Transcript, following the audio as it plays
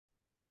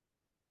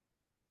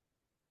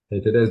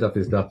Today's daf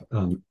is daf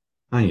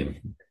Ayin,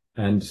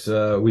 and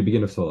we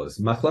begin as follows.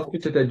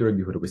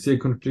 We see a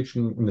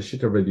contradiction in the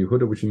Shita of Rabbi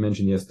Yehuda, which we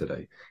mentioned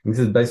yesterday. And this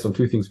is based on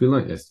two things we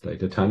learned yesterday.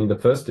 The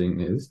first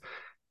thing is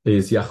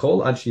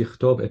Yachol ad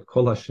sheyichtov et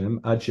kol Hashem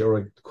ad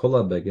sheyoreg et kol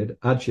habeged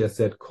ad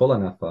sheyaseh kol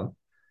hanafa.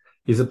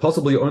 Is it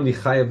possible you're only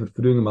chayav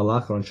for doing a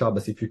malacha on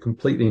Shabbos if you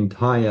complete the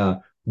entire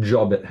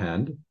job at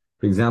hand?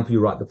 For example, you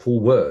write the full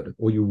word,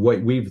 or you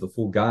weave the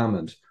full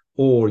garment,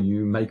 or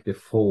you make the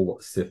full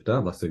sifter,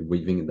 let's say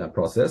weaving in that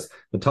process.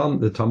 The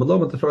Talmud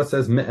Lomah, the Torah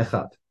says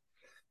me'echad.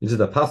 This is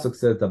the pasuk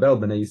says Daber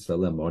b'nei Yisrael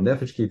lemor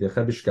nefesh ki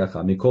techa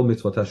b'shkacha mikol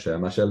mitzvot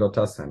Hashem asher lo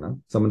tasena.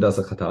 Someone does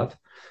a chatat.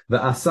 The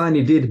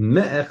asani did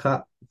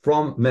me'echad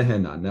from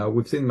mehena. Now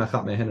we've seen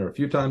mechat mehena a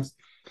few times,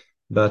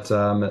 but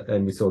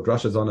and we saw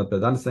drashas on it.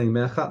 But understanding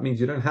me'echad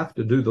means you don't have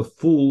to do the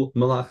full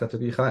malacha to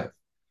be chayav.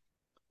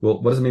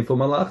 Well, what does it mean for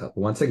malacha?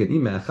 One second,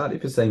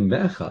 if you're saying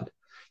me'echad.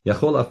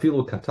 Yachol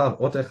afilu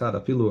katav ot echad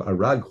afilu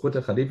arag chut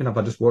echad. Even if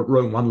I just wrote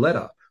one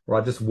letter, or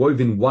I just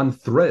wove in one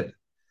thread,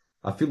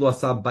 afilu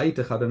asa bait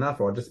echad enough,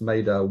 or I just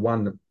made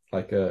one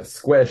like a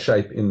square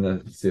shape in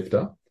the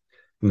sifter,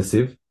 in the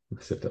sieve.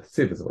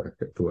 Sieve is the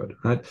word,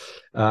 right?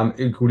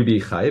 It could be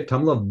chayiv.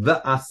 Tamla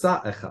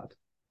ve'asa echad.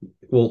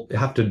 Well, you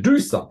have to do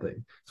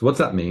something. So what's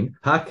that mean?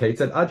 Ha-kate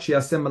said ad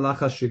sheyaseh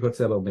malacha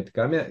shikotzeh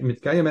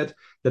mitkayemet,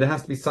 that it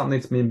has to be something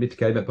that's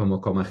mitkayemet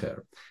b'makom acher,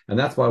 and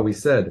that's why we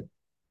said,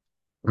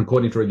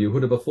 according to Rabbi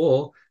Yehuda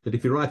before, that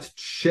if he writes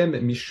Shem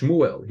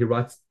Mishmuel, he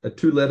writes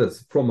two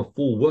letters from a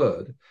full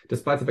word,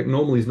 despite the fact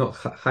normally he's not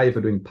chayiv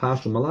for doing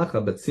partial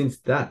malacha, but since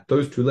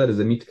those two letters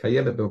are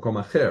mitkayevet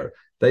b'makom acher,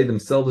 they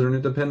themselves are an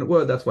independent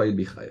word, that's why he'd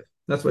be chayiv.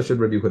 That's what I said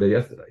Rabbi Yehuda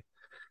yesterday.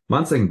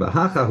 Man saying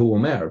Bahacha hu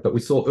omer, but we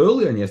saw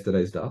earlier in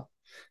yesterday's daf,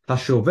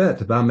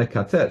 Hashovet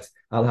va'mekatet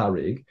al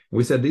harig.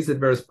 We said these are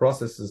various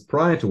processes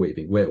prior to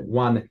weaving, where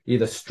one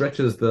either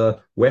stretches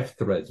the weft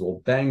threads or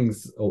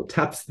bangs or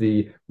taps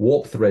the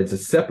warp threads to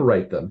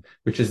separate them,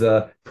 which is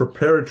a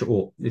preparatory,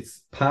 or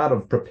it's part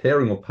of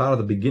preparing or part of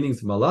the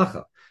beginnings of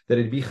malacha, that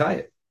it'd be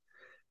chayiv.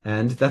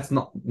 And that's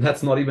not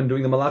even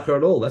doing the malacha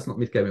at all. That's not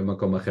mitkayim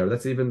makom acher.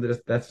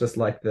 That's just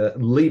like the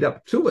lead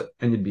up to it,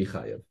 and you'd be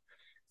chayiv.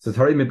 So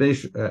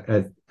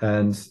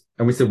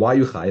and we said, why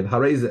you chayiv?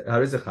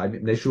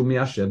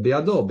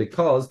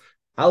 Because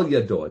al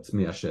yado it's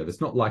miyashev. It's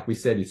not like we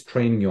said it's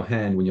training your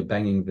hand when you're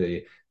banging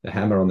the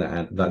hammer on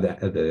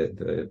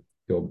the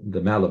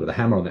mallet or the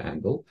hammer on the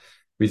anvil.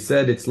 We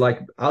said it's like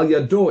al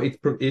yado.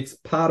 It's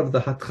part of the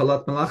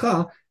hatchalat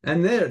malacha,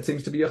 and there it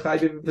seems to be a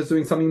chayiv if it's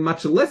doing something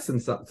much less than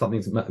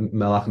something's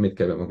malacha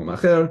mitkevem makom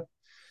acher,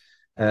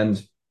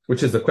 and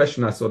which is the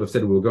question I sort of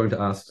said we were going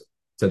to ask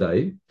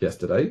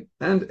yesterday,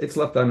 and it's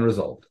left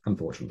unresolved,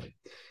 unfortunately.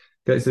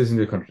 Okay, so this is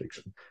a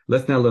contradiction.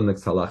 Let's now learn the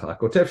next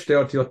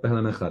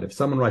halacha. If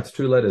someone writes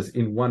two letters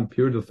in one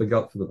period of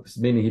forgetfulness,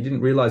 meaning he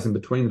didn't realize in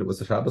between that it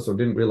was a Shabbos, or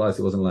didn't realize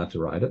he wasn't allowed to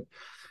write it,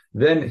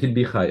 then he'd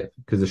be chayev,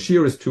 because the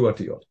shear is two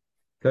otiyot.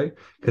 Okay?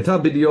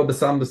 Katab bidiyo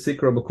b'sam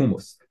b'sikra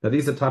b'kumus. Now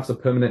these are types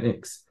of permanent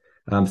inks.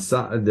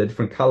 The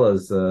different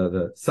colors,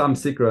 the sam,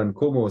 sikra, and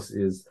kumus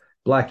is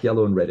black,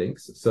 yellow, and red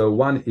inks. So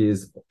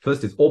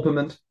first is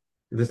orpiment.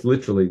 This is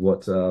literally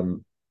what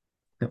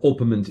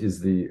orpiment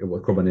is,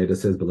 what Korbaneda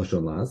says,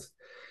 B'lashon Laz.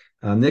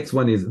 Next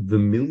one is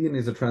vermilion,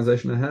 is a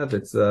translation I have.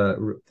 It's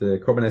the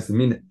Korbaneda says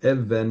min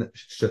even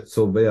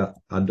shetzovea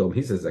adom.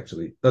 He says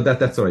actually,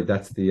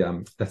 that's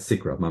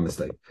sikra. My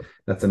mistake.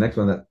 That's the next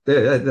one.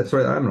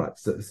 Sorry, I'm right.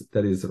 So,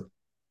 that is.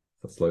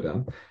 Let's slow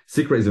down.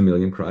 Sikra is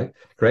vermilion, correct.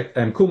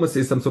 And kulmus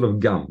is some sort of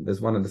gum. There's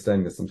one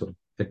understanding there's some sort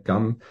of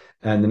gum.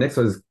 And the next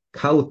one is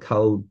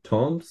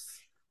kalkaltoms.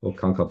 Or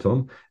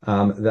kankatom,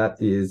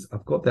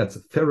 that's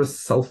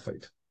ferrous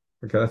sulfate.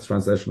 Okay, that's the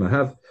translation I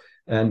have,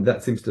 and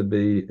that seems to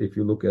be, if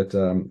you look at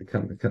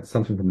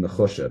something from the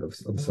choshed of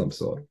some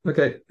sort.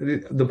 Okay,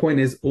 the point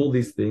is, all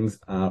these things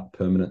are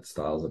permanent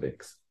styles of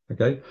inks.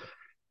 Okay,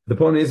 the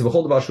point is,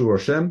 v'chol davar shu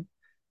roshem,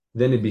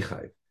 then it'd be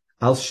chayiv.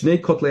 Al shnei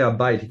kotlei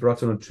abayit, if you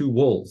write it on two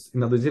walls,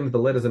 in other words, even if the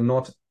letters are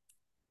not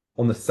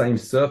on the same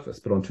surface,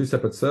 but on two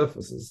separate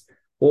surfaces,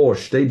 or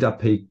shtei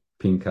dapei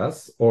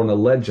pinkas, or on a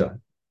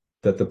ledger,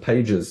 that the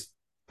pages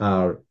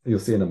are, you'll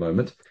see in a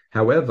moment.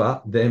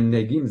 However,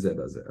 meaning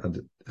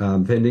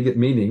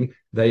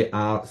they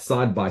are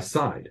side by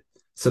side,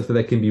 so that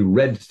they can be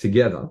read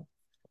together,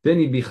 then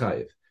you'd be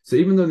chayiv. So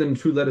even though the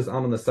two letters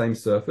aren't on the same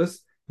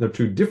surface, they're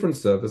two different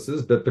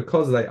surfaces, but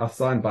because they are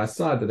side by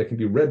side, that they can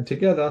be read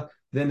together,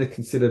 then they're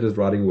considered as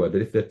writing a word.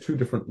 But if they're two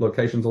different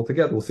locations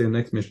altogether, we'll see in the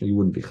next mission, you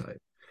wouldn't be chayiv.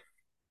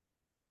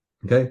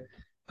 Okay?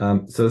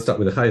 So let's start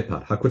with the chayiv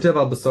part. Hakotev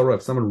al basara,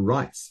 if someone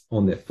writes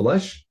on their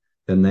flesh,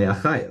 then they are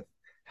chayev.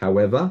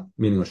 However,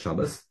 meaning on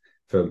Shabbos,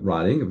 for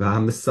writing,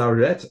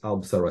 v'hamisaret al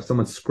b'sarah,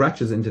 someone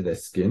scratches into their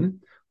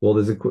skin, well,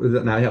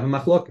 now you have a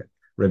machloket.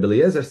 Rabbi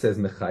Eliezer says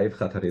mechayev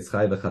chatat is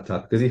chayev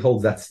chatat, because he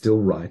holds that still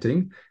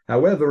writing.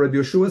 However, Rabbi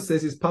Yeshua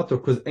says he's patur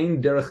because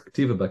ein derech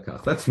ktiva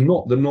bakach. That's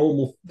not the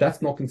normal.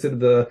 That's not considered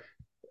the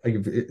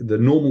the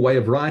normal way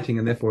of writing,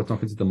 and therefore it's not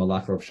considered the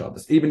malacha of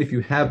Shabbos. Even if you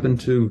happen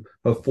to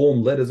have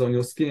formed letters on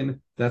your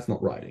skin, that's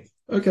not writing.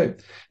 Okay,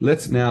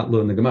 let's now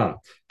learn the Gemara.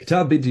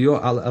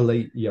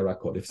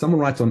 If someone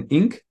writes on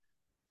ink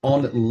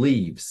on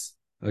leaves,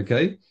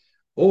 okay,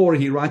 or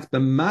he writes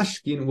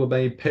b'mashkin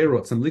u'bei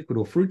perot, some liquid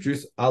or fruit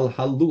juice, al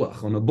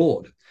haluach, on a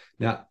board.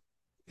 Now,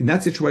 in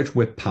that situation,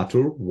 we're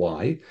patur.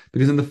 Why?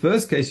 Because in the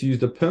first case, you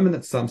used a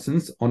permanent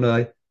substance on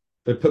a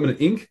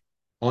permanent ink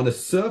on a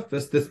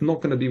surface that's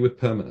not going to be with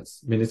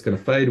permanence. I mean, it's going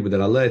to fade with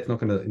an aleh, it's not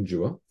going to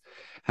endure.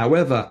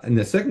 However, in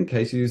the second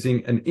case, you're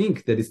using an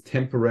ink that is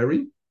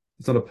temporary,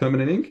 it's not a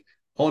permanent ink,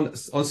 on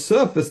a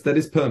surface that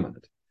is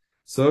permanent.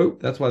 So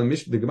that's why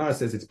the Gemara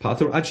says it's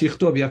patur. Ad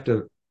shichtov, you have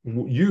to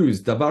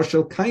use davar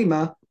shel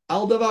kaima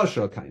al davar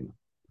shel kaima.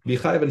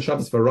 B'chayev and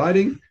Shabbos for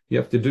writing, you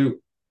have to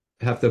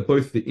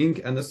both the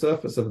ink and the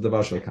surface of the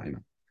davar shel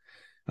kaima,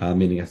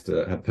 meaning it has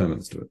to have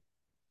permanence to it.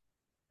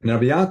 Now,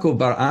 Rabbi Yaakov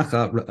Bar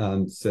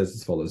Acha says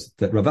as follows: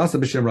 that Ravasa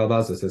b'shem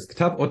Ravasa says,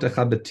 "K'tav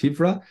otechad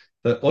betivra,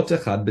 but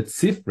otechad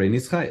betzifrein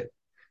is chayev."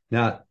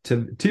 Now,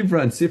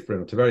 Tivra and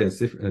Sifrin, or Tiveria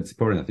and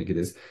Sipporin, I think it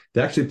is,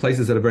 they're actually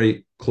places that are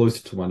very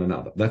close to one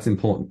another. That's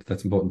important.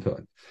 That's important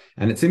point.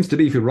 And it seems to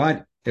be, if you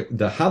write,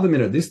 the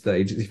Havamin at this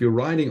stage, if you're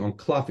writing on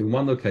Klaf in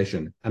one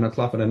location and on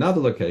Klaf in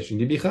another location,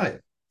 you'd be chayev.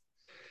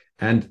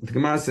 And the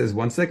Gemara says,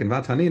 1 second,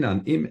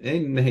 Vataninan, im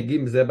ein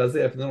nehegim zeh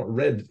bazeh, if they're not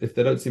read, if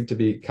they don't seem to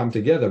be come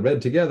together,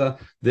 read together,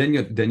 then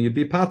you'd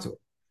be patur.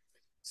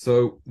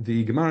 So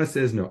the Gemara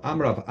says, no,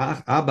 Amrav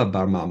Abba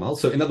Bar Mamal.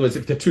 So in other words,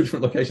 if they're two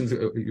different locations,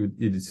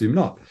 you'd assume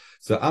not.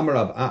 So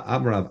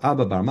Amrav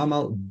Abba Bar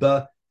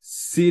Mamal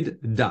Sid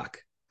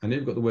Dak. I know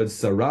you've got the word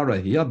Sarara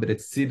here, but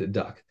it's Sid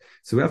Dak.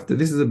 So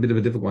this is a bit of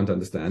a difficult one to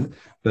understand,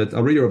 but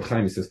I'll read Reb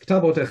Chaim. He says,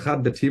 K'tav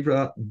otechad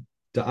betivra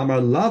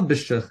da'amar lav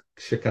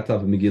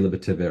b'shekatav Megillah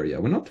b'Tiveria.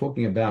 We're not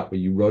talking about where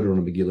you wrote it on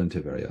a Megillah in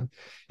Tiveria.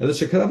 Now the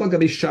shekatav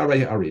gabi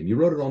sharei ha'arim. You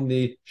wrote it on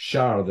the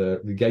shar, the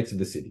gates of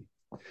the city.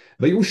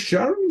 They used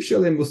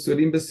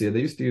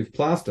to use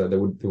plaster. They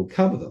would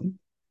cover them,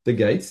 the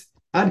gates,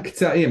 ad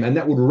k'tza'im, and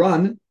that would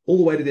run all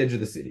the way to the edge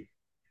of the city.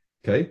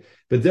 Okay,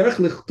 but derech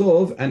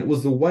lichtov, and it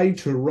was the way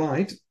to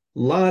write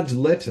large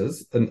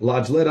letters and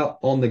large letter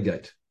on the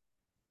gate.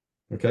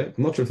 Okay,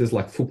 I'm not sure if there's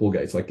like football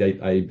gates, like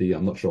gate A, B.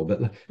 I'm not sure, but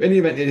in any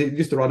event, it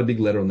used to write a big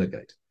letter on the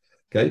gate.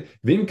 Okay,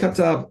 vim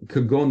katav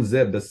kagon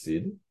zeh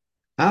basid,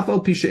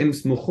 afal pisha im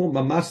smuchum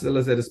mamash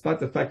zelazeh. Despite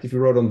the fact if you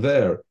wrote on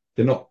there,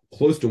 they're not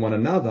close to one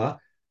another.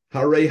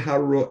 Since they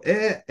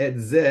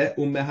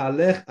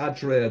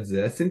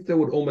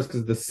would almost,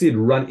 because the sid,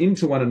 run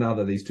into one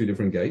another, these two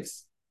different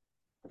gates.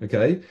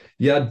 Okay,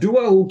 we know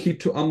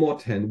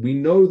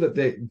that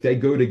they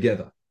go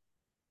together.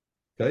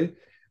 Okay,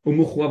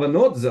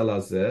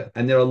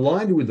 and they're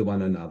aligned with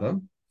one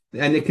another,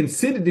 and they're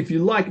considered, if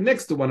you like,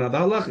 next to one another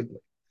halachically.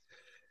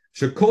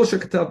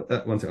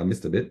 One second, I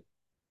missed a bit.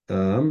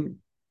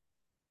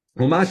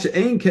 But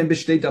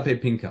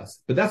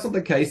that's not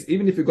the case,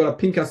 even if you've got a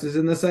pinkas is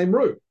in the same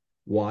room.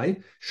 Why?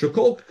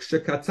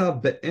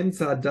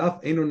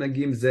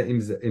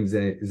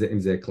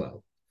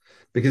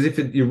 Because if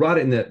you write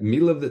it in the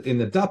middle of the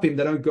dapim,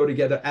 they don't go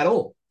together at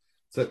all.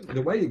 So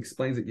the way he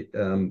explains it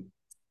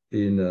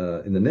in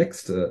the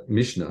next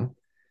Mishnah,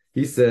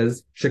 he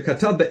says,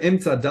 "Shekatav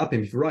be'emtza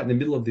dapim." If you write in the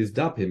middle of this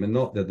dapim and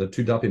not that the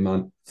two dapim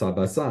aren't side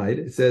by side,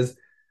 it says,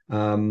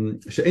 you're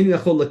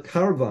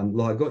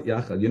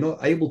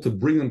not able to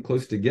bring them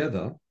close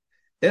together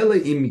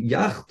unless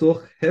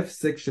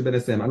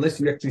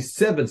you actually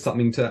severed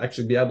something to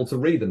actually be able to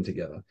read them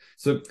together.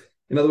 So,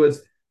 in other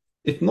words,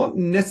 it's not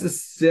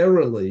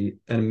necessarily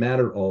a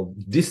matter of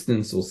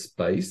distance or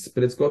space,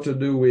 but it's got to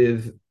do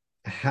with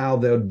how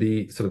they would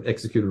be sort of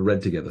executed,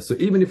 read together. So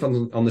even if on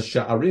the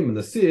Sha'arim and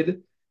the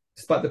Sid,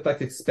 despite the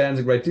fact it spans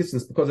a great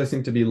distance, because they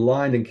seem to be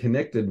lined and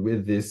connected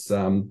with this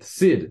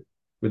Sid,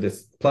 with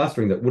this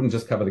plastering that wouldn't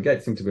just cover the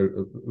gate, seemed to be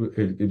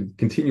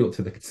continual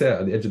to the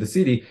Ketzer, the edge of the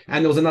city,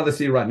 and there was another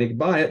city right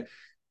nearby it,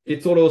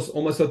 it's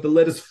almost like the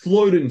letters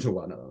flowed into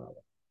one another.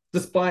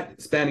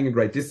 Despite spanning a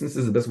great distance,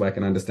 is the best way I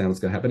can understand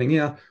what's happening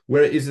here.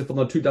 Where it is if on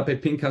the two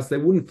Dape Pinkas, they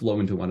wouldn't flow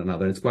into one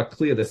another. And it's quite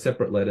clear they're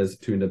separate letters,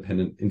 two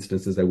independent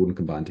instances, they wouldn't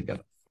combine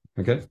together.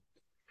 Okay?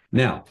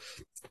 Now,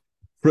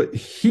 for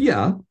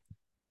here,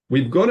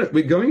 we've got it,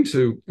 we're going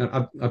to,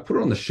 I put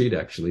it on the sheet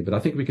actually, but I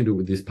think we can do it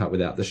with this part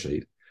without the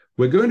sheet.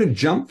 We're going to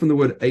jump from the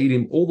word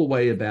Eidim all the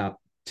way about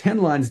 10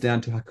 lines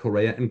down to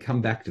HaKorea and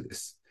come back to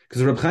this.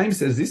 Because Reb Chaim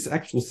says this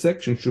actual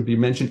section should be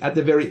mentioned at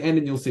the very end,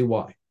 and you'll see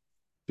why.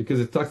 Because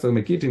it talks about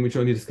Mekitim, which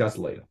we'll only discuss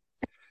later.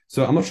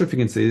 So I'm not sure if you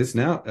can see this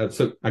now.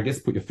 So I guess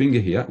put your finger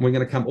here, and we're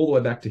going to come all the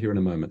way back to here in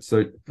a moment.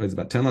 So it's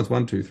about 10 lines,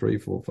 1, 2, 3,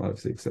 4, 5,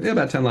 6, 7. Yeah,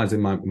 about 10 lines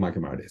in my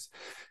Gemara it is.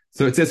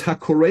 So it says,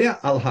 HaKorea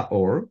al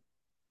ha'or,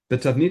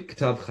 betavnit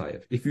k'tav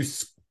chayev. If you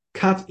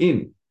cut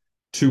in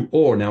to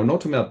or, now we're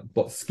not talking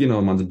about skin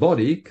on one's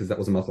body, because that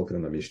was a machlokes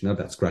in the Mishnah,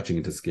 about scratching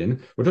into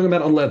skin. We're talking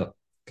about on leather.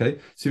 Okay,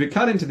 so if you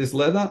cut into this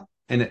leather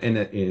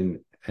and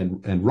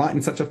write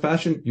in such a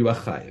fashion, you are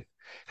chayev.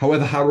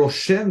 However,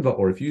 haroshem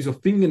or if you use your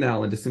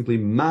fingernail and just simply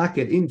mark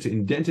it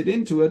indent it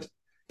into it,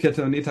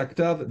 ketonit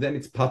haktav, then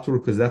it's patur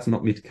because that's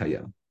not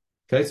mitkayem.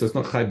 Okay, so it's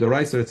not chayv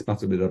d'oraisa, it's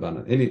patur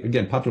b'drabanan.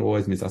 Again, patur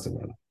always means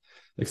asavana,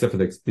 except for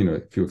the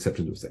a few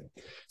exceptions we'll say.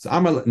 So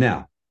Amar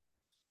now.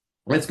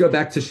 Let's go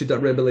back to Shittat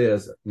Rebbe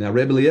Eliezer. Now,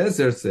 Rebbe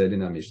Eliezer said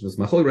in our Mishnah,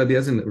 Machol Rebbe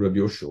Eliezer and Rebbe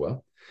Yoshua,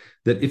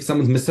 that if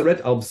someone's miseret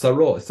al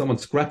b'saro, if someone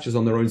scratches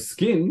on their own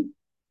skin,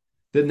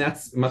 then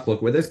that's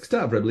machlok where there's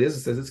ktav. Rebbe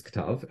Eliezer says it's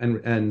ktav,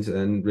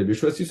 and Rebbe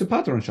Yoshua says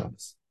pater on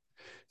Shabbos.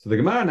 So the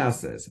Gemara now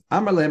says,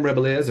 Amar lehem Rebbe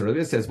Eliezer. Rebbe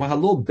Eliezer says,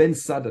 Wahalol ben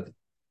satada.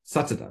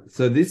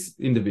 So this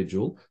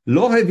individual,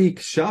 lo hevi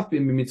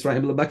kshafim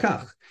b'mitzrayim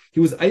lebakach. He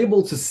was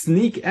able to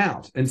sneak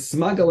out and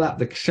smuggle out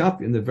the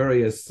kshaf in the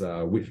various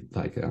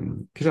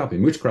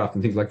kshafim, witchcraft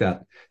and things like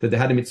that they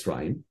had in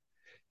Mitzrayim.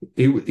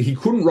 He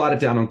couldn't write it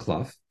down on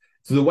cloth.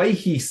 So the way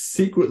he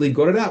secretly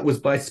got it out was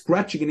by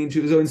scratching it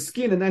into his own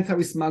skin, and that's how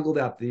he smuggled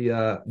out the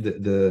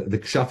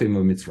kshafim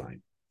of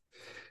Mitzrayim.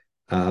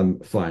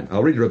 Fine.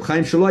 I'll read Reb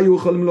Chaim Shelo hayu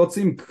cholim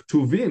lotzim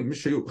ktuvim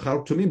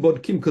chartumim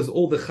bodkim, because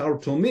all the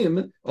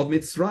chartumim of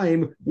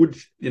Mitzrayim would,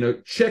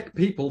 check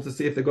people to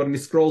see if they got any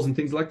scrolls and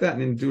things like that,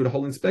 and then do a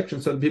whole inspection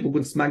so that people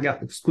couldn't smuggle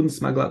out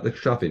the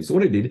kshafim. So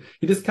what he did,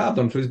 he just carved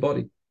onto his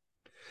body.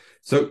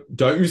 So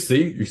don't you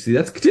see? You see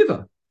that's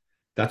ktiva.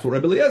 That's what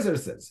Rebbe Eliezer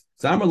says.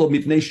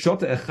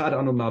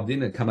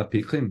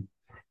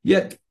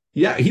 Yet,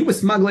 yeah, he was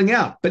smuggling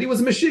out, but he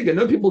was a Meshiga.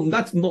 No people,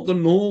 that's not the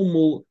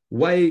normal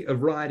way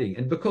of writing.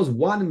 And because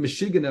one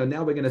Meshiganer,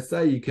 now we're going to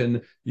say you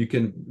can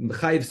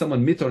chayiv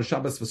someone mit on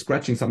Shabbos for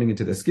scratching something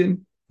into their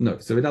skin. No.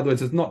 So in other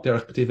words, it's not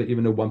derech k'tiva,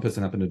 even though one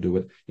person happened to do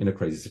it in a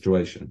crazy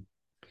situation.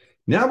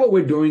 Now what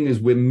we're doing is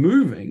we're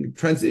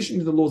transitioning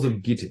to the laws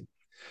of Gittin.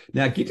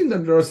 Now, Gittin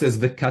the Torah says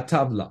the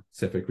katavla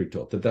sefer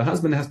kritot, that the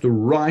husband has to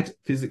write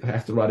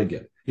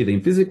again, either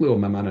in physically or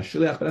mamana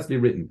shiliach, but it has to be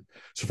written.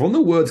 So from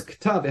the words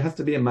ktav, it has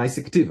to be a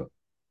ma'aseh ktiva.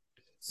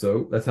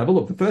 So let's have a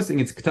look. The first thing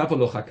is ktav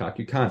lo chakak.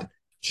 You can't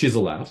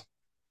chisel out.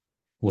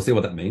 We'll see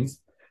what that means.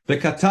 The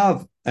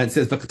katav, and it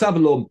says the ktav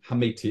lo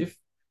hametif.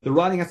 The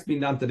writing has to be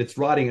done that it's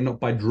writing and not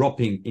by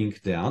dropping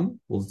ink down.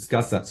 We'll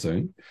discuss that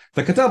soon.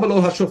 The ktav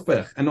lo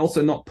hashofech, and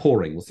also not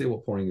pouring. We'll see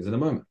what pouring is in a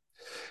moment.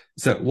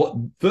 So what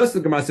first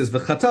the Gemara says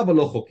v'chatav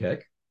lo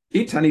chokek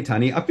itani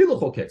tani afilu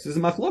chokek. So this is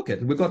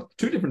machloket. We've got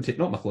two different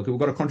not machloket. We've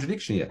got a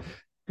contradiction here.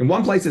 In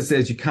one place it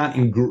says you can't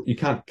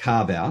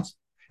carve out.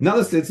 In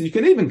another says you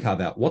can even carve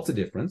out. What's the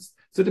difference?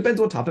 So it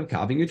depends what type of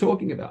carving you're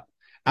talking about.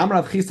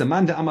 Amrav chisa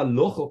manda amar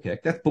lo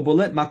chokek. That's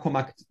bobolet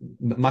makom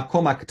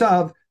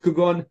aktav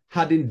kugon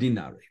hadin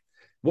dinari.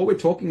 What we're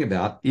talking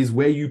about is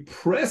where you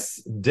press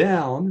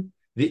down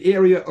the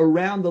area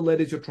around the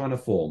letters you're trying to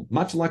form,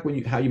 much like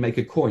how you make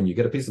a coin. You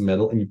get a piece of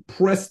metal and you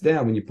press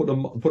down. When you put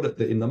it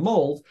in the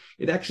mold,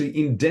 it actually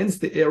indents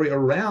the area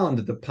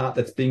around the part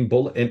that's being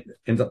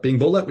ends up being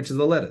bolet, which is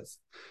the letters.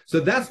 So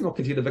that's not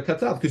considered a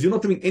katav because you're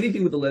not doing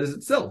anything with the letters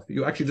itself.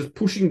 You're actually just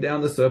pushing down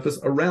the surface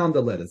around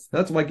the letters.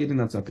 That's why getting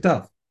that's not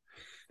katav.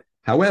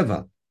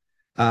 However,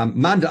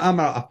 manda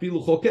amar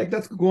afilu chokek,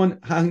 that's going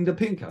hang the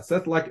pinkas.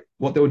 That's like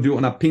what they would do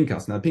on a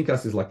pinkas. Now,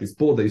 pinkas is like this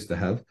board they used to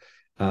have.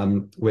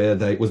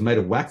 Where it was made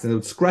of wax and they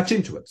would scratch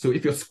into it. So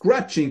if you're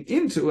scratching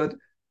into it,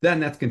 then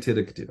that's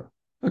considered ketiva.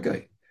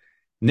 Okay.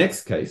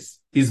 Next case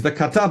is the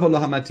katav lo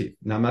hamatif.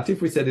 Now, matif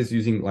we said is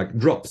using like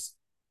drops.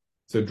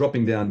 So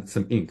dropping down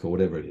some ink or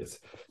whatever it is.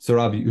 So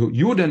Rav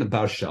Yuden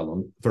bar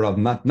Shalom, for Rav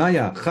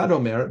Matnaya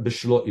chadomer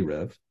b'shlo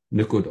irev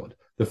nekudot.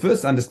 The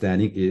first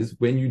understanding is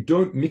when you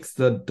don't mix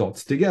the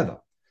dots together.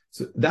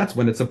 So that's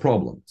when it's a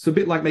problem. So a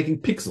bit like making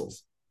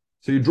pixels.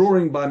 So you're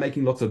drawing by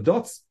making lots of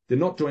dots. They're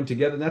not joined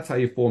together. That's how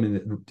you're forming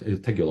it. It'll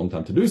take you a long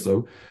time to do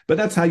so, but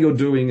that's how you're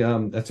doing.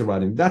 That's a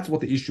writing. That's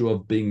what the issue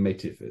of being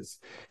metif is.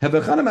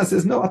 Havachanama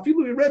says no.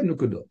 Afilu irev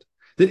nukudot.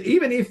 That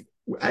even if,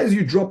 as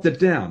you dropped it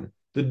down,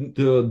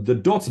 the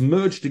dots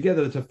merge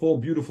together to form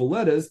beautiful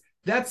letters,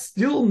 that's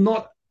still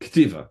not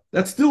ktiva.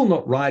 That's still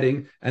not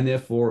writing, and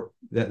therefore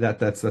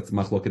that's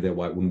machloket there.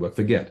 Why it wouldn't work?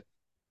 Forget.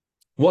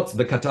 What's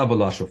the katav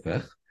la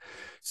shofech?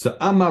 So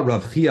Amar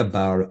Rav Chia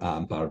bar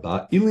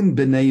Barba Ilin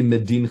Bnei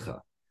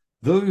Medincha.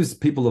 Those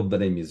people of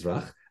Bnei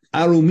Mizrach,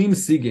 Arumim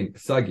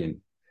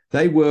Sagin,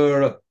 they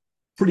were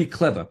pretty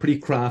clever, pretty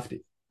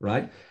crafty,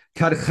 right?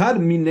 Karchad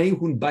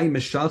Minehun Bay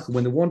Meshach,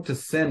 when they want to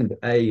send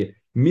a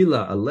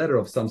mila, a letter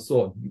of some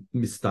sort,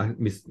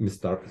 mistrikun,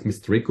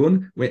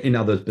 in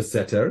others,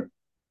 besetter,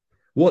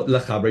 what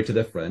lachabre to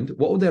their friend,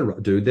 what would they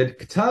do? They'd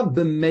ktav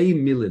b'mei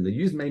milin. They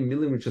use mei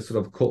milin, which is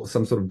sort of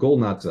some sort of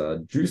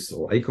golnut juice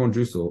or acorn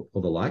juice or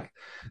the like.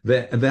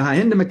 And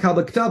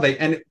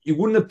it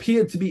wouldn't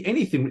appear to be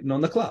anything written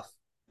on the cloth.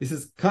 This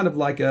is kind of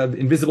like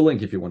invisible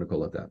ink, if you want to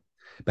call it that.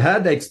 But how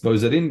did they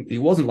expose it in? It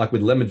wasn't like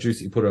with lemon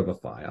juice you put it over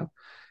fire.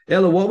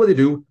 Ella, what would they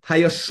do?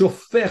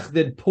 Hayashofech,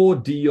 they'd pour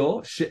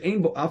dio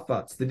she'ein bo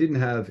afats. They didn't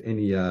have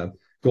any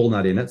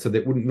golnut in it, so they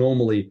wouldn't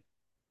normally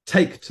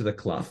take to the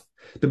cloth.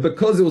 But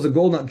because there was a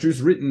golnut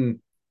juice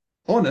written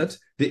on it,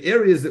 the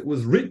areas that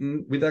was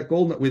written with that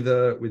golnut with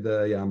the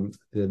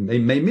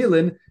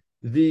meimilin,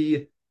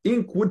 the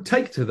ink would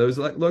take to those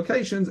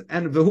locations,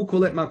 and v'hu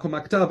kolet makom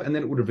aktav, and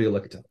then it would reveal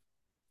a ktav.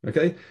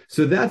 Okay,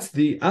 so that's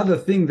the other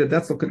thing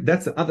that's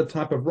the other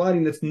type of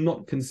writing that's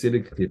not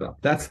considered ktiva.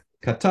 That's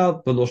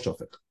katav v'lo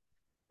shofech.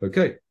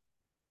 Okay.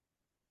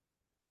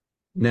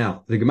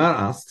 Now the Gemara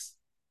asks,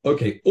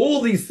 okay,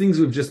 all these things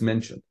we've just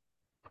mentioned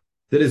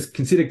that is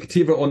considered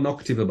ktiva or not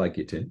ktiva by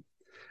Gittin.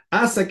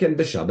 Asaken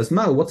b'Shabbos.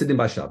 Mal, what's it in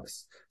by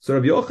Shabbos? So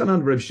Rabbi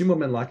Yochanan, Rabbi Shimon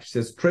ben Lakish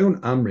says Treun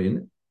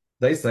Amrin.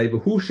 They say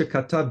v'hu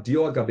shekatav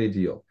dio agabe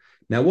dio.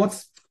 Now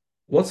what's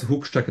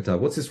huk shekatav?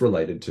 What's this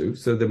related to?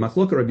 So the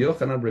Machloka Rabbi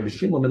Yochanan, Rabbi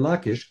Shimon ben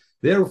Lakish,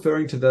 they're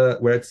referring to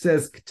where it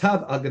says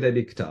ktav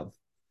agabe ktav.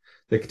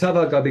 The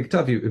ktav agabe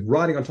ktav,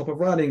 writing on top of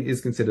writing,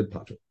 is considered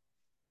patur.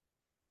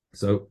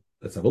 So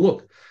let's have a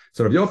look.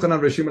 So Rabbi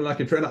Yochanan, Rabbi Shimon ben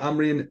Lakish, Treun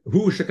Amrin,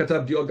 hu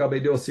shekatav dio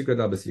agabe dio sikra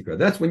da b'sikra.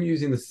 That's when you're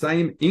using the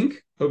same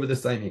ink over the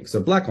same ink.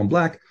 So black on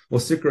black, or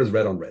sikra is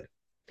red on red.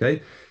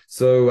 Okay,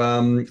 so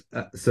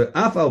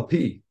aval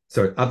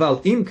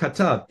im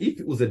katav, if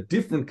it was a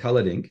different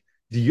colored ink,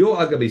 dio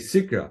agabe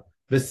sikra,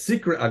 the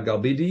sikra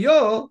agabe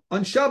dio,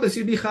 on Shabbos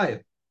you'd be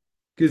chayev.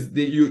 Because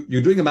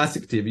you're doing a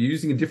masik tiv, you're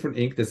using a different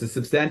ink, there's a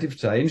substantive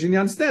change, and you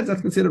understand that's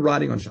considered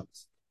writing on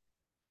Shabbos.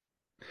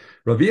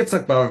 Rabbi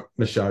Yitzchak bar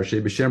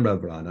Mesharshe b'shem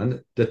Rav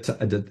Ranan,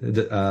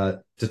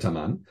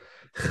 Taman,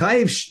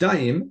 chayev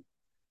shtayim,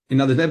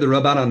 in other words, the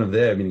Rabbanan of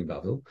there, meaning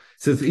Bavel,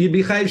 says you'd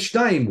be chayev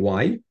shtayim.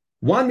 Why?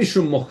 One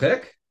mishum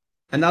mochek,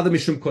 another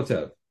mishum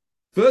kotev.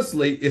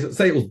 Firstly,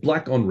 say it was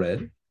black on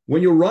red.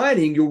 When you're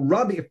writing, you're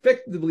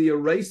effectively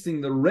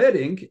erasing the red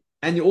ink,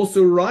 and you're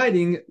also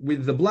writing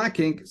with the black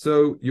ink,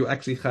 so you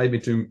actually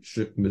chayv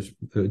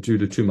due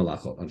to two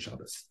malachot on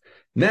Shabbos.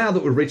 Now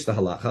that we've reached the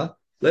halacha,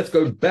 let's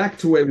go back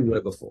to where we were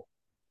before.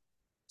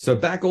 So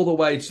back all the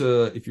way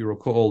to, if you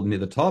recall, near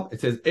the top, it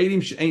says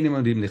Eidim she'einim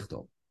odim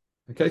lichtom.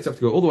 Okay, so I have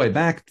to go all the way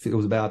back. It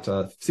was about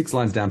 6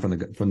 lines down from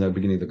the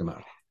beginning of the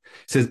Gemara.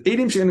 It says,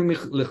 Eidim she'enim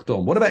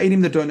lichtom. What about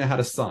Eidim that don't know how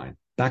to sign?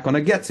 Back on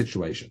a get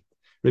situation.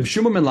 Reb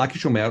Shimon ben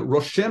Lakish omer,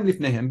 Roshem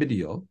lifnehem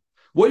b'dio.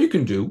 What you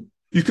can do,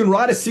 you can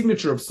write a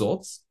signature of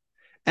sorts,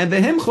 and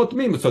vehem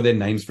chotmim, so their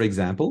names, for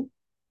example,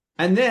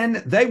 and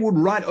then they would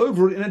write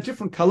over it in a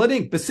different colored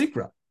ink,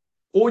 besikra.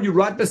 Or you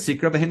write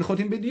besikra vehem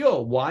chotim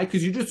b'dio. Why?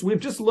 Because we've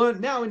just learned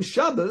now in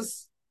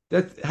Shabbos,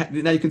 that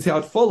now you can see how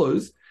it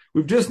follows.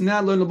 We've just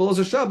now learned the laws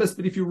of Shabbos,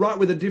 but if you write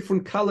with a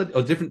different colored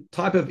or different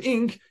type of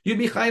ink, you'd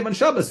be chayiv on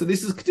Shabbos. So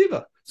this is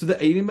ktiva. So the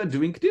Eidim are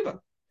doing ktiva.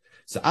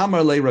 So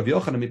Amar le Rav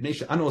Yochanan mipnei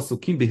she'anu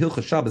asukim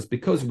b'hilchos Shabbos,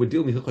 because we're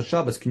dealing with hilchos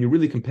Shabbos. Can you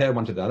really compare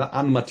one to the other?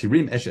 An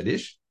matirim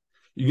eshadish.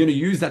 You're going to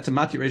use that to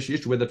matir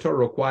eshish, where the Torah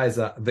requires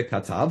the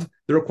katav.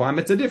 The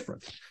requirements are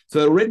different.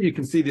 So already you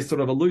can see this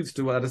sort of alludes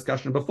to our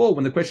discussion before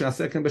when the question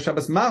asekan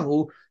b'Shabbos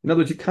mahu. In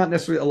other words, you can't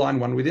necessarily align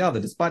one with the other,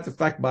 despite the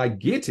fact by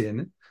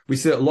Gittin we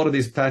see a lot of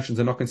these fashions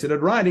are not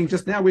considered writing.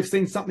 Just now we've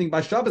seen something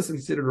by Shabbos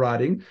considered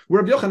writing,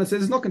 where Rabbi Yochanan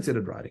says it's not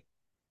considered writing.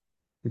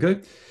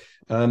 Okay,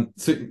 so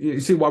you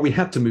see why we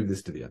have to move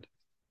this to the end.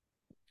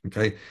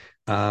 Okay,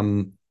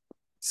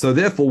 so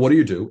therefore, what do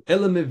you do?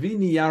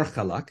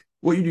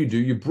 What you do,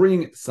 you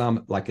bring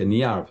some, like a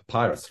niyar,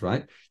 papyrus,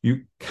 right?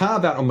 You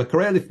carve out, on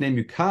makarelif name,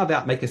 you carve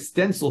out, make a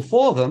stencil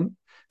for them,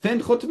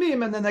 then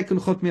chotmim, and then they can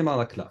chotmim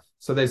ala klaf.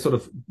 So they sort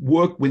of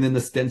work within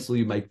the stencil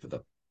you make for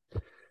them.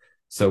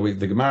 So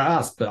the Gemara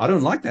asks, but I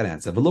don't like that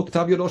answer. V'lo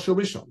ktav yodo shel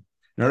rishon.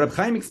 Now Reb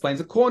Chaim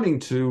explains, according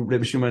to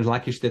Reb Shimon ben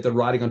Lakish, that they're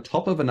writing on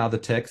top of another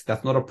text.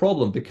 That's not a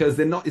problem, because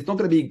it's not going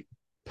to be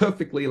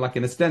perfectly like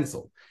in a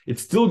stencil.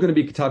 It's still going to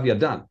be ktav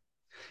yadan.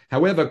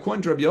 However,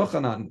 according to Rabbi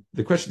Yochanan,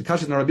 the question is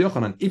Rabbi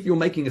Yochanan, if you're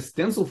making a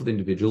stencil for the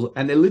individual,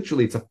 and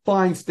it's a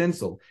fine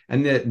stencil,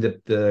 and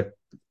the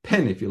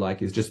pen, if you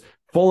like, is just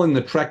following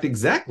the tract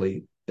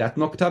exactly, that's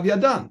not ktav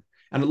yadan.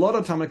 And a lot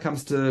of time when it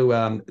comes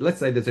to, let's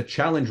say there's a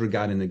challenge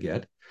regarding the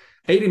get,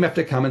 Eidim have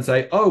to come and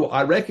say, oh,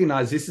 I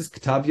recognize this is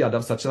ktav yad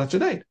of such and such a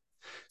date.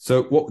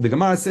 So what the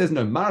Gemara says,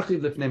 no,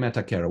 marchiv lifnei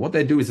matakera. What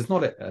they do is it's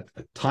not a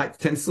tight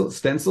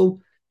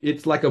stencil.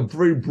 It's like a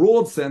very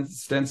broad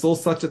stencil,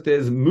 such that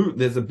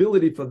there's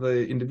ability for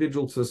the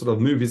individual to sort of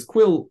move his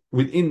quill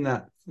within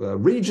that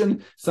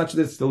region, such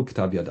that it's still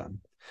ktav yadan.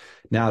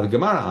 Now the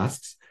Gemara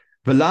asks,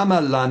 so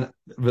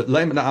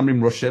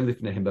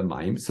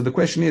the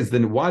question is,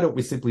 then why don't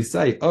we simply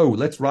say, oh,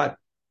 let's write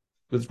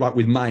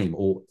with maim,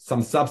 or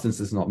some substance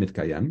is not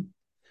mitkayem,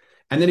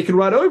 and then he can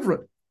write over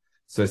it.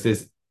 So it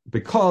says,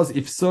 because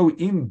if so,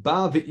 im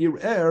ba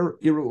ve'ir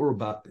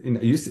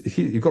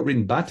you've got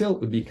written batel, it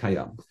would be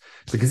kayam.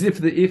 Because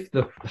if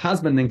the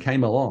husband then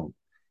came along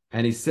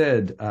and he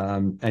said,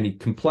 and he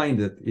complained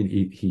that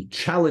he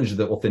challenged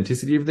the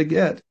authenticity of the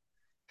get,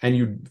 and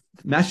you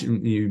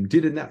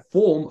did in that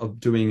form of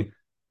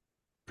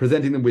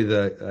presenting them with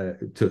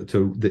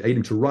to the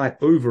Eidim to write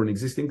over an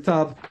existing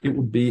ktav, it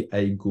would be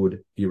a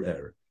good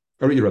irer.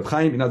 Because that's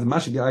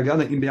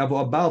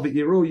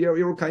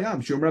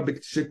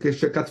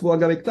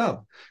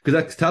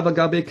ktav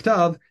agabe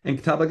ktav, and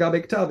ktav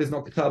agabe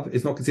ktav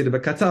is not considered a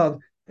katav.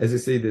 As you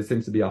see, there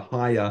seems to be a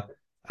higher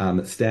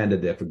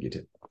standard there for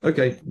gittin.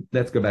 Okay,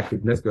 let's go to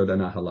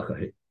halacha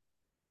here.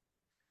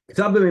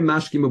 Ktav b'mei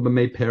mashkim or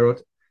b'mei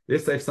perot.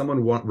 Let's say if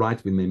someone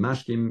writes with mei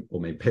mashkim or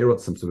mei perot,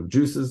 some sort of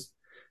juices.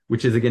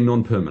 which is again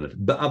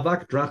non-permanent.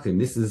 Ba'avak drachim,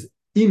 this is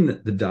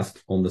in the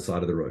dust on the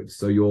side of the road.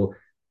 So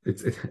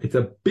it's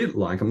a bit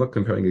like, I'm not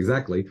comparing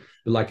exactly,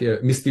 but like a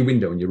misty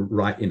window and you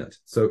write in it.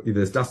 So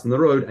there's dust on the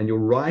road and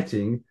you're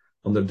writing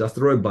on the dust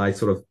of the road by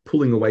sort of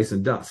pulling away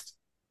some dust.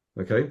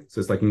 Okay, so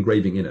it's like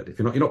engraving in it. If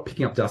you're not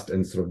picking up dust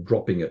and sort of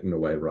dropping it in a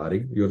way of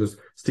writing, you're just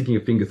sticking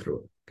your finger through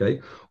it.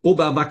 Okay, or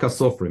ba'avak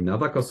sofrim. Now,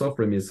 avak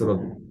sofrim is sort of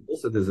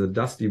also there's a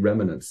dusty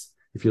remnants,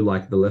 if you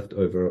like, the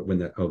leftover of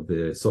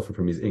the sofrim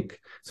from his ink.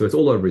 So it's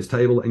all over his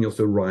table, and you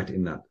also write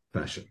in that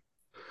fashion.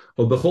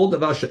 Or b'chol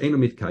davar she'einu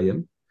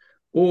mitkayim,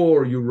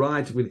 or you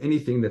write with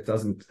anything that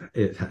doesn't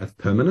have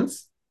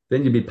permanence,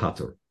 then you be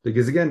patur.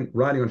 Because again,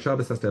 writing on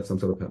Shabbos has to have some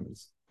sort of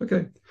permanence.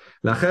 Okay,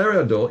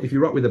 if you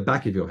write with the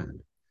back of your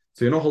hand.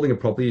 So you're not holding it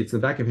properly, it's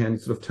in the back of your hand,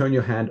 you sort of turn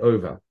your hand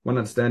over. One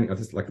understanding, I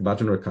just like the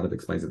Bajaner kind of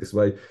explains it this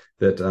way,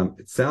 that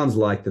it sounds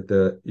like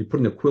that you're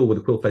putting a quill with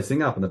the quill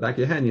facing up, in the back of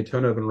your hand, you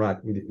turn over and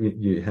write with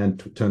your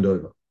hand turned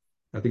over.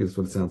 I think that's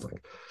what it sounds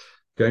like.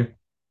 Okay?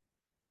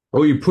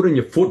 Or you put in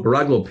your foot,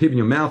 baraglo, or pib in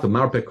your mouth, or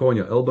marpeko on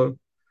your elbow.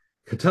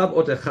 Katav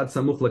ot echad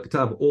samuch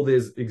lekatav, or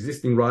there's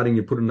existing writing,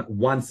 you put in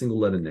one single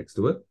letter next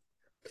to it.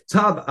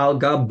 Katav al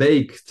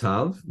gabei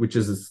katav, which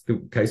is the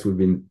case we've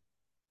been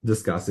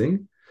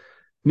discussing.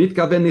 You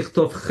intended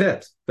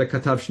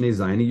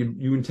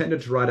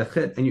to write a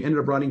chet and you ended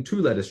up writing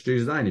two letters,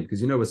 because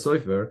you know a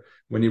sofer,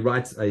 when he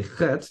writes a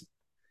chet,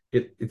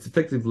 it's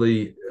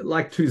effectively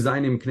like two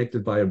zainim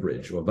connected by a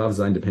bridge, or vav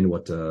zain, depending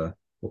what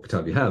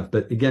katav you have.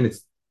 But again,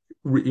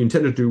 you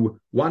intended to do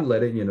one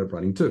letter and you end up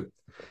writing two.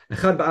 Or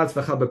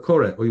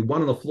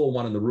one on the floor,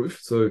 one on the roof.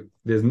 So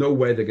there's no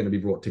way they're going to be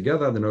brought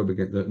together. There's no way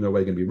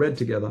they're going to be read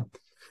together.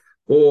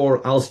 Or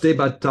al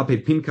stebat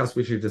tape pinkas,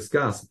 which we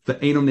discussed, the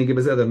enom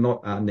negibazeh, they're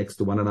not next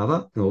to one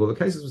another. In all of the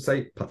cases, we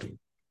say patum.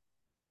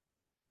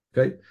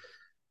 Okay,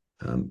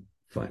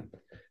 fine.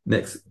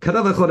 Next,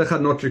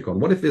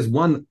 what if there's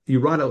one? You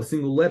write a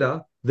single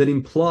letter that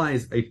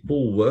implies a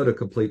full word, a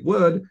complete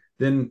word.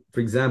 Then,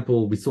 for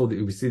example, we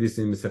see this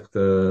in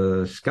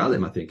Masechta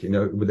Shkalim, I think.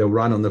 They'll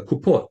write on the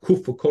kupot,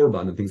 kuf for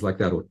korban and things like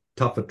that, or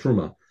taf for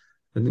truma.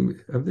 I think we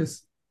have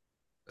this.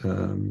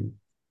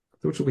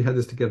 Not sure we had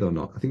this together or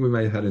not. I think we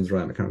may have had it in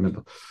Zerayim. I can't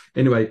remember.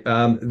 Anyway,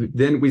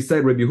 then we say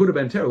Rabbi Yehuda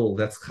ben Terel,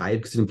 that's chayiv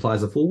because it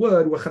implies a full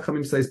word. Where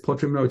Chachamim says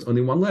potrim, no, it's only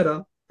one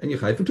letter, and you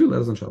chayiv for two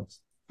letters on Shabbos.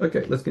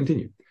 Okay, let's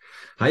continue.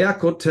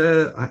 Hayakot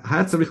to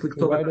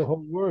write a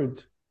whole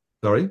word.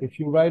 Sorry? If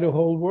you write a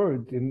whole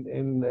word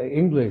in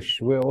English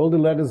where all the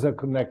letters are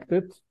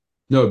connected.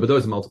 No, but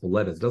those are multiple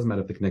letters. It doesn't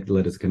matter if the connected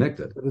letters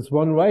connected. But it's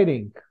one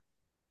writing.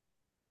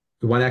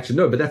 One action,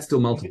 no, but that's still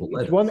multiple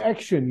letters. It's one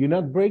action. You're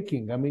not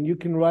breaking. I mean, you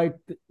can write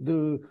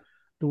the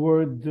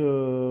word,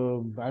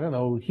 I don't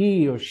know,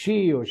 he or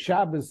she or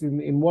Shabbos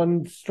in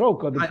one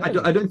stroke. Or I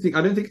don't think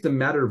it's a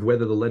matter of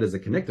whether the letters are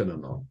connected or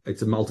not.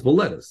 It's a multiple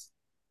letters,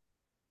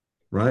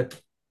 right?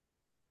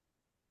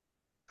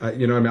 I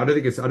don't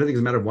think it's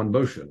a matter of one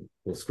motion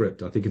or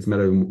script. I think it's a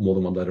matter of more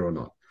than one letter or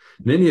not.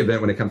 In any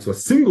event, when it comes to a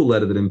single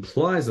letter that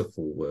implies a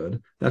full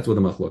word, that's what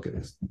the machloket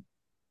is.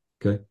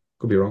 Okay,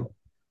 could be wrong.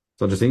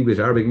 It's not just English,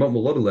 Arabic, a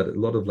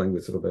lot of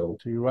language sort of available.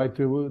 So you write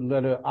the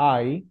letter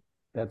I,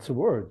 that's a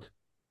word.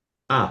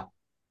 Yeah.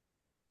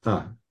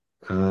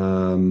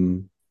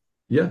 Well,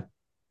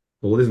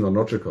 it isn't on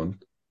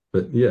Notricon,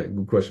 but yeah,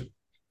 good question.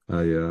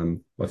 I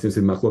seem to say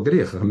machloket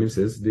here. Chachamim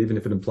says that even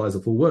if it implies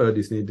a full word,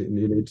 you need to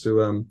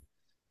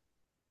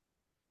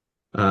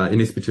it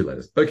needs to be two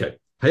letters. Okay.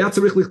 What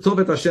if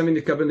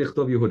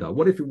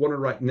you want to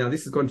write? Now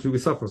this is going to do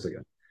with Safros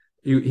again.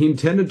 He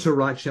intended to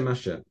write Shem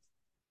Hashem.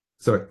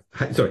 Sorry,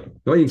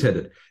 not he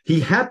intended. He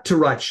had to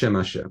write Shem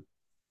Hashem.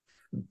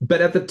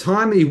 But at the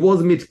time, he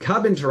was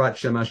mitkaven to write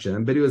Shem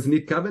Hashem, but he was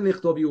mitkaven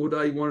lichtov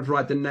Yehuda. He wanted to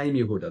write the name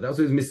Yehuda. That was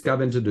what he was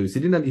mitkaven to do. So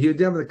he didn't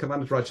have the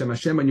kavanah to write Shem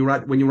Hashem. When you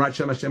write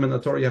Shem Hashem in the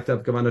Torah, you have to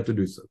have kavanah to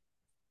do so.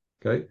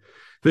 Okay.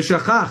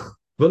 V'shachach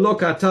v'lo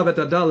katav et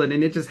hadaled,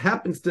 and it just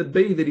happens to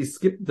be that he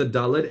skipped the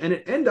daled, and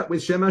it ended up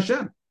with Shem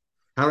Hashem.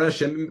 Hara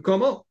Hashem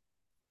komo.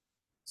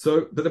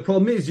 So, but the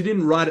problem is, you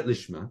didn't write it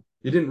lishma.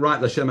 You didn't write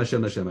Lashem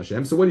Hashem, Lashem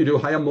Hashem. So what do you do?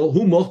 Hu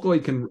mochko,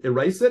 you can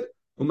erase it.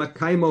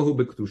 Umakaimo hu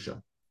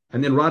b'kedusha.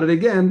 And then write it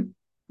again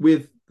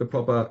with the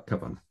proper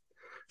kavanah.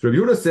 So Rabbi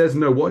Yehuda says,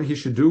 no, what he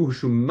should do, what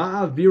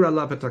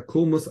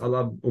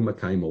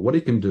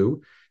he can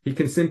do, he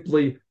can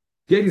simply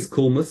get his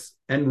kulmus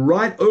and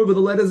write over the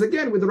letters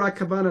again with the right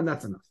kavanah, and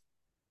that's enough.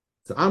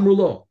 So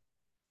Amrulo,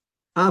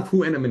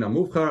 Afu enamina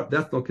muvchar,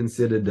 that's not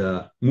considered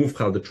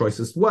muvchar, the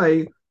choicest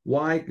way.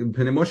 Why? Pnei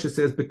Moshe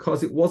says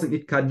because it wasn't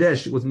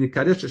Nitkadesh, it was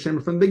Nitkadesh Hashem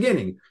from the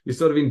beginning. You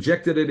sort of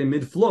injected it in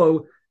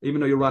mid-flow,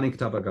 even though you're writing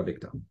Ketav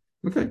Agabikta.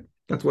 Okay,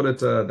 that's what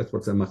it's a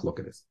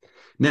machloket is.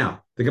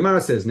 Now, the Gemara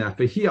says, now,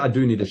 for here I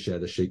do need to share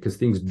the sheet because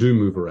things do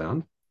move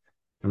around.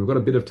 And we've got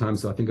a bit of time,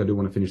 so I think I do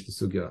want to finish the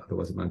sugya,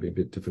 otherwise it might be a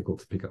bit difficult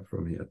to pick up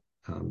from here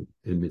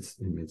in mid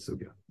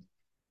sugya.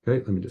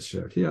 Okay, let me just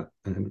share it here,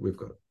 and we've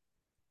got it.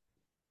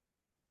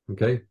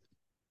 Okay.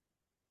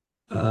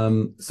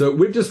 So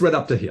we've just read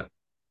up to here.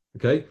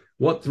 Okay,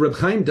 What Reb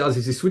Chaim does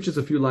is he switches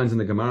a few lines in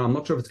the Gemara. I'm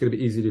not sure if it's going to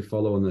be easy to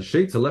follow on the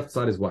sheet. So the left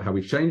side is how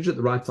we changed it.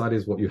 The right side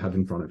is what you have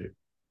in front of you.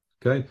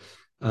 Okay.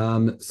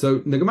 So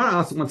the Gemara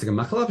asks once again,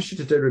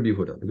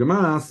 the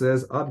Gemara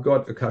says, I've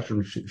got a kasher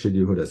from Shid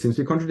Yehuda. Seems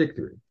to be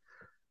contradictory.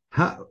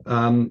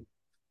 Taman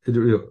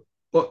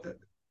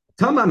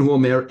hu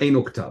omer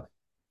eino ktav.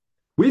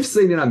 We've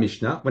seen in our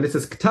Mishnah, when it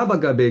says ktav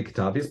agabe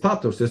ktav, is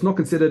patur, so it's not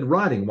considered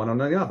writing one on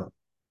the other.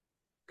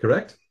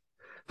 Correct?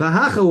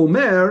 V'hacha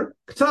omer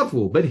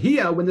ktavhu. But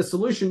here, when the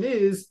solution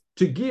is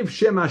to give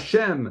Shem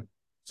Hashem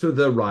to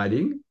the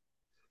writing,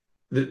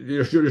 the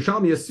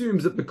Yerushalmi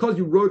assumes that because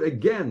you wrote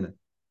again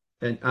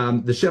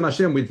and the Shem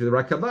Hashem with the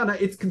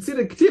Rakavana, it's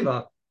considered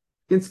ktiva,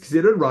 it's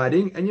considered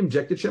writing, and you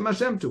injected Shem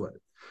Hashem to it.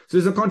 So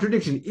there's a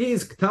contradiction.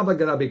 Is ktav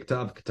agarabi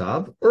ktav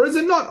ktav, or is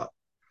it not?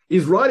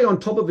 Is writing on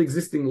top of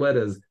existing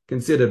letters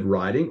considered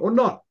writing or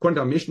not? According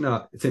to our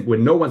Mishnah,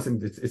 when no one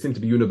seems to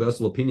be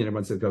universal opinion,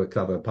 everyone says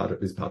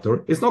ktav is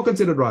patur. It's not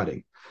considered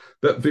writing.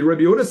 But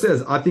Rabbi Yehuda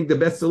says, I think the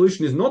best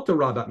solution is not to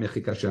write out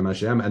mechika Shem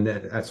Hashem and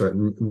then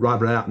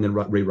write it out and then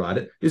rewrite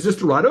it. It's just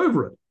to write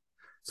over it.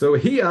 So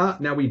here,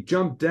 now we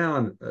jump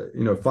down,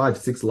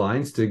 5-6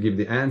 lines to give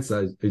the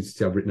answer.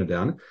 I've written it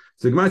down.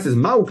 So the Gemara says,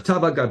 Ma'u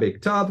ktav agabe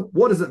ktav.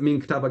 What does it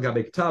mean, ktav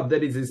agabe ktav?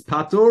 That is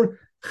patur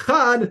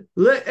chad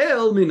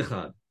le'el min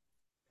chad.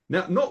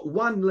 Now, not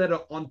one letter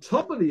on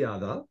top of the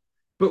other,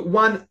 but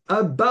one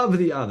above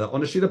the other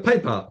on a sheet of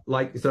paper,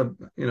 like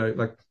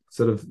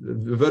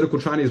vertical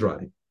Chinese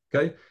writing.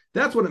 Okay,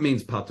 that's what it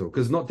means, patur,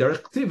 because not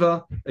derech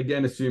ktiva.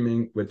 Again,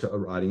 assuming we're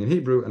writing in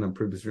Hebrew, and I'm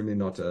presumably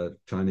not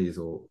Chinese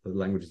or the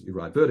languages you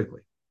write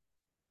vertically.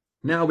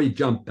 Now we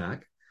jump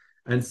back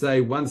and say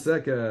 1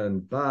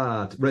 second,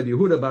 but Rabbi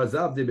Yehuda bar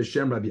Zavdi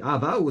b'shem Rabbi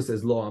Ava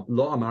says lo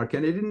amar,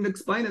 and he didn't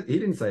explain it. He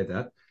didn't say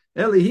that.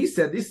 Eli, he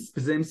said this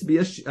seems to be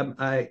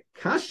a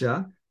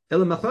kasha.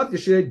 Ela machat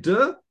yeshe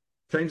de,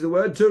 change the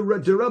word to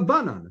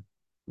Rabbanan.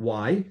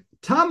 Why?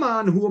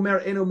 Taman hu omer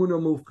eno muno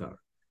muvkar.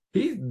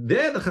 The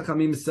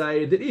Chachamim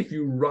say that if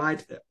you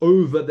write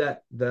over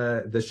that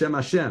the Shem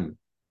Hashem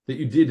that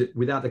you did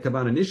without the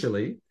Kavan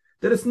initially,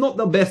 that it's not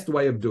the best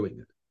way of doing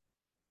it.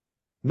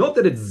 Not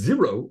that it's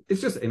zero, it's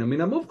just eno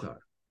mina muvkar.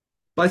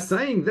 By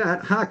saying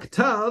that, ha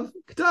ktav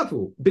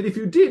ktavu. But if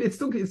you did, it's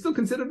still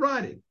considered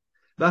writing.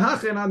 The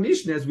hach in our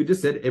Mishnah, as we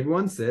just said,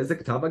 everyone says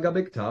that ktav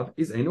agabe ktav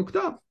is eno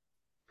ktav.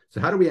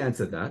 So how do we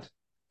answer that?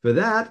 For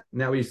that,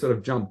 now we sort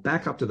of jump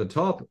back up to the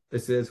top. It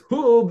says,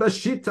 Hu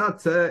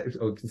b'shitat.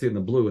 Oh, you can see in the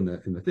blue in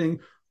the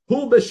thing.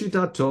 Hu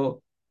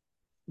b'shitato.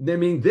 They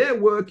mean they're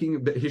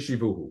working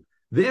hishivuhu.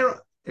 They're,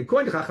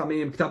 according to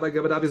Chachamim, ktav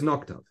agabe is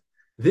not ktav.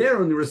 They're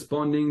only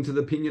responding to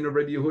the opinion of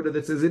Rabbi Yehuda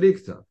that says it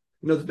is ktav.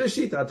 The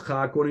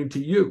b'shitatcha, according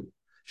to you,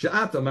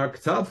 she'at amar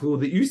ktavhu,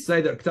 that you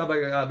say that ktav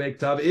agabe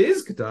ktav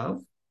is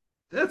ktav,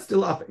 that's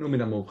still up in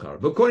umina muvchar.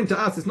 But according to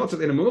us, it's not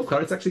just in a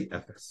muvchar, it's actually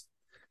efes.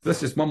 So that's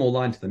just one more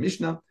line to the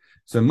Mishnah.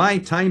 So my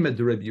time at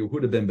the Rabbi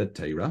Yehuda ben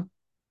Beteira.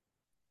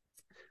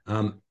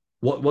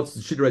 What's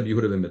the shit Rabbi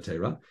Yehuda ben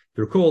Beteira? If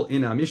you recall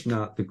in our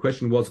Mishnah, the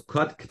question was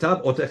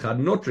ktav otechad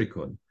not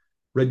rikon.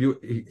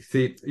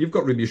 See, you've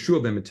got Rabbi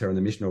Yeshua ben Beteira in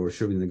the Mishnah or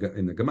Yeshua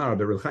in the Gemara,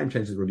 but Rabbi Chaim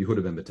changes Rabbi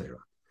Yehuda ben Beteira.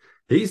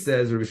 He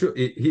says Rabbi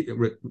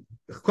Yeshua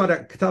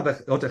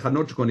ktav otechad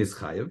not rikon is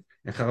chayev,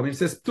 and Chachamim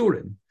says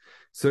pturim.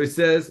 So he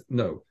says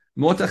no.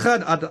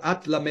 Motachad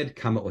at lamed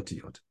kama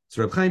otiyot.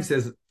 So Rabbi Chaim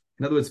says,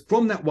 in other words,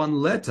 from that one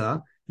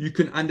letter, you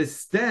can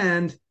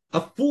understand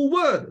a full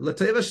word.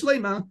 L'teva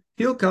shlema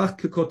hilkach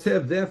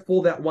kekotev.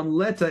 Therefore, that one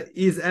letter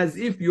is as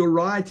if you're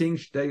writing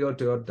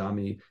shteyot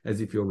dami, as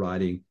if you're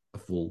writing a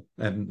full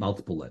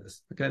multiple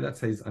letters. Okay, that's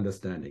his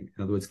understanding.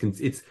 In other words,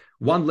 it's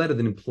one letter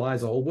that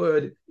implies a whole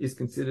word is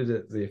considered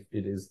as if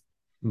it is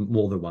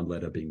more than one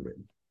letter being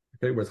written.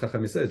 Okay, whereas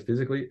Chacham says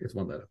physically it's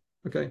one letter.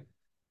 Okay,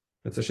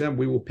 that's Hashem.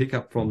 We will pick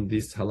up from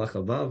this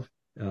halacha vav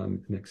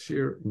next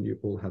year, and you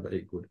all have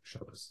a good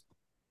Shabbos.